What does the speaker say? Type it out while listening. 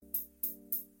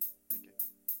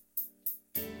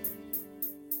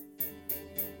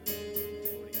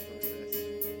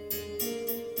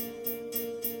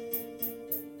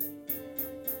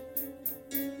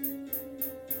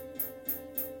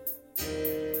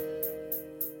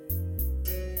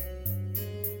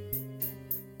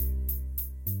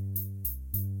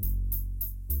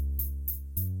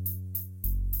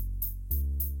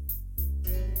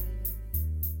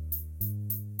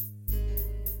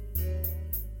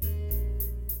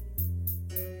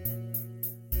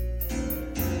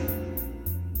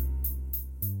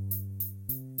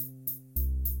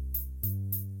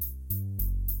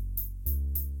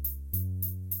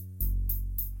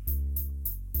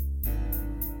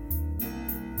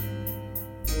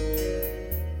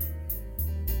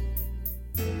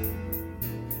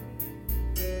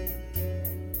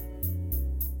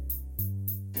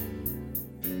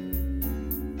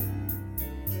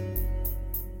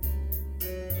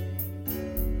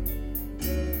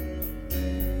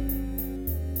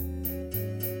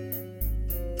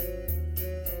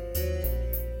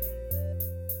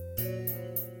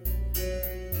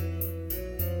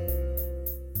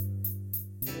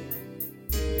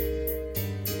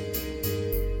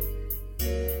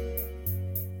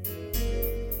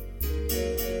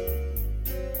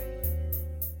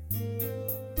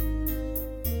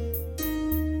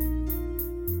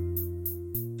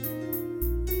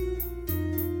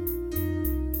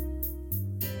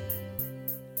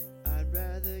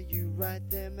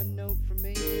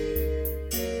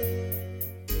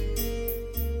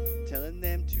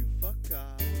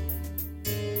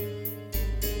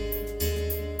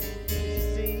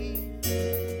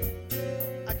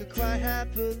quite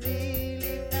happily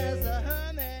live as a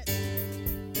hermit.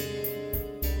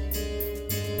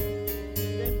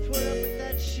 Then put up with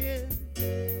that shit.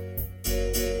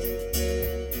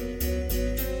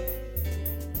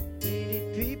 Needy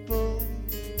people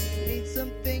need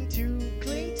something to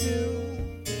cling to.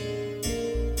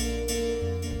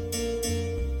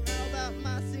 How about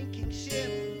my sinking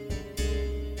ship?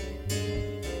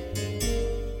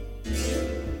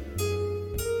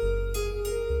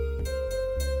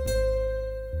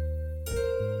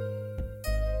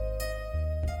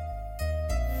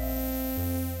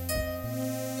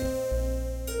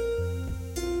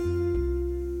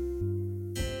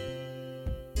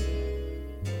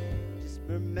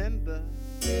 Remember,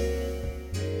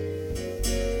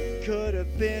 could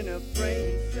have been a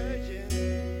brain surgeon.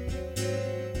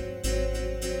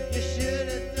 You should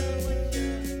have done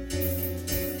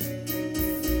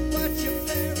what your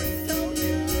parents told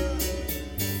you.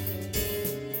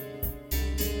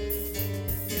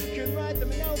 You can write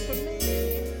them a note for me,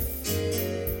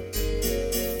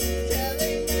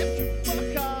 telling them to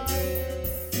fuck off.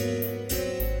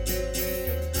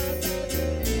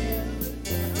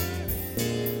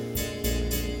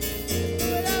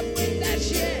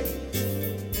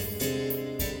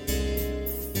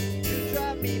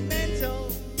 Me mental,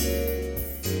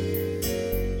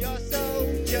 you're so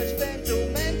judgmental,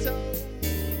 mental.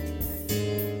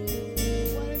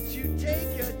 Why don't you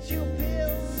take your chill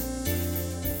pills?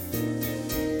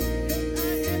 'Cause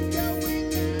I am going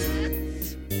nuts.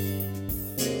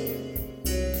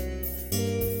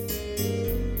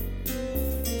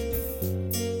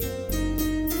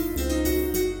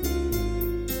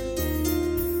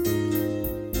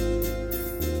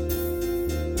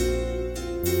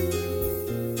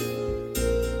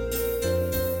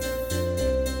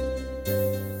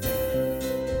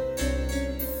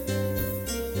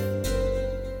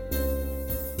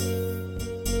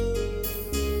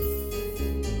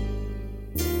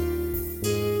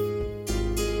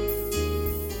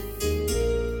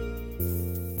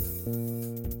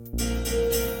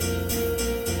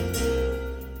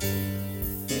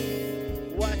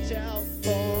 Watch out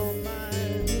for my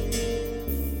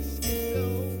schizo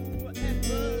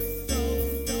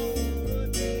episode. Don't put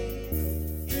me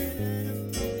in an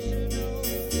emotional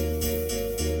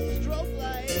strobe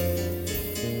light.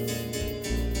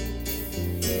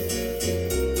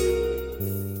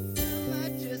 I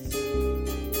might just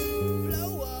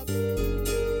blow up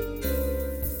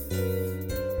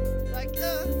like a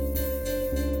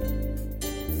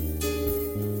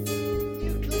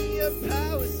nuclear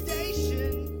power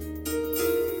station.